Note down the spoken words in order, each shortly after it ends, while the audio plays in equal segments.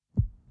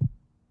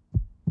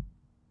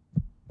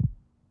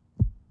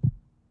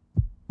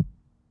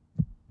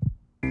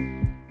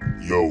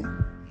Yo,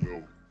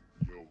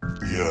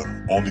 yeah,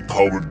 only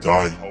coward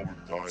die.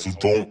 So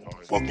don't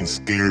fucking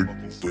scared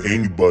to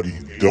anybody.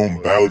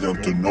 Don't bow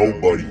down to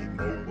nobody.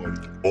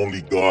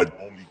 Only God.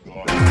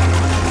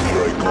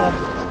 Here I come.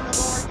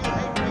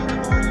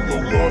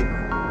 Yo, God,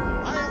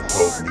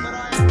 help me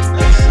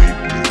and save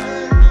me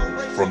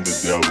from the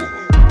devil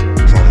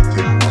trying to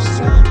take my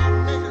soul.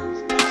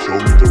 Show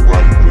me the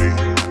right way,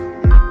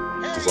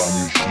 'cause I'm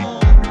your sheep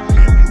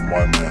and you're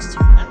my master,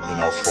 and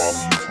I'll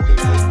follow you to the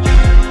end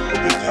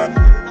of the time.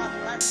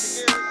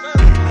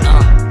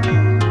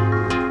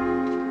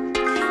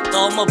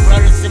 All my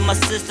brothers and my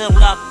sisters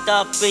locked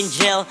up in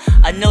jail.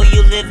 I know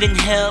you live in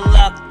hell,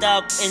 locked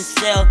up in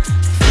cell.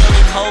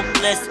 Feeling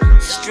hopeless,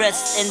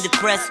 stressed and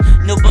depressed.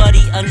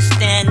 Nobody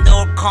understand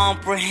or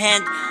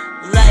comprehend.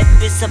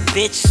 Life is a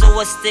bitch, so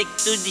I stick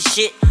to the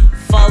shit.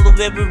 Follow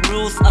every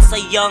rules as a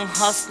young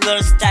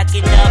hustler,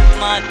 stacking up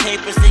my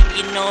papers and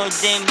ignore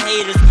them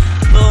haters.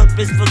 Lord,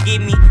 please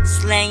forgive me,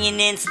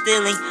 slanging and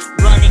stealing,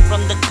 running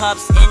from the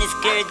cops and it's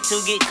scared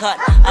to get caught.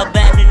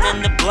 Abandoned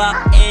on the block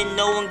and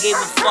no one gave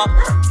a fuck.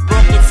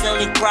 Broken,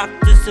 selling crack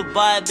to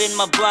survive in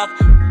my block.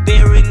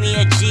 Bury me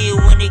a G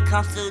when it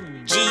comes to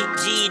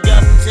G'd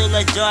up till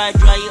I die.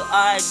 Dry your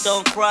eye,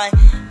 don't cry.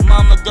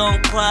 Mama,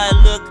 don't cry.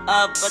 Look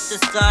up at the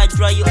sky.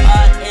 Dry your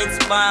eye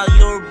and smile.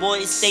 Your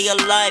boy stay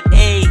alive.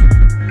 Hey,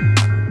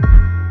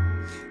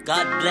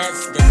 God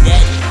bless the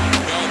dead.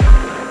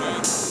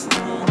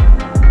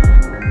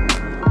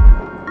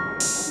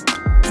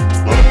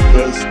 God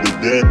bless the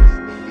dead.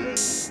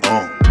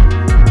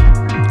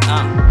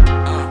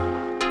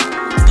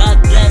 God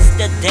bless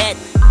the dead.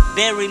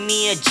 Bury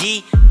me a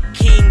G.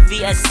 King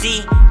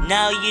VSC.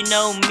 Now you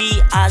know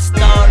me. I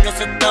started as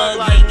a thug,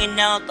 hanging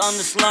out on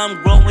the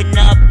slum, growing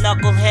up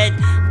knucklehead.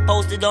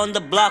 Posted on the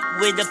block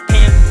with a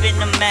pimp in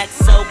the Mac.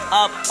 Soak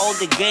up all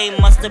the game.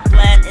 Master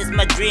plan is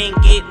my dream.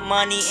 Get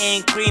money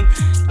and cream.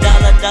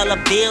 Dollar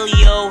bill,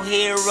 yo,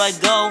 here I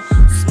go.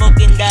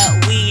 Smoking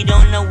that weed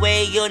on the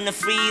way on the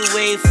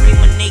freeway. Free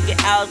my nigga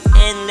out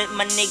and let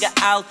my nigga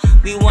out.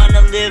 We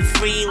wanna live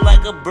free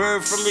like a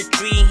bird from the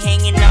tree.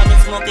 Hanging out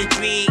and smoking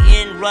tree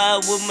and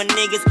ride with my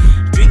niggas.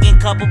 Drinking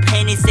couple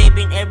pennies,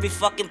 saving every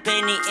fucking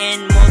penny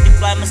and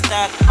multiply my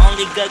stock.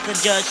 Only God can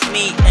judge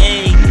me,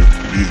 ayy.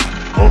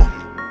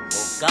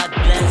 God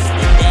bless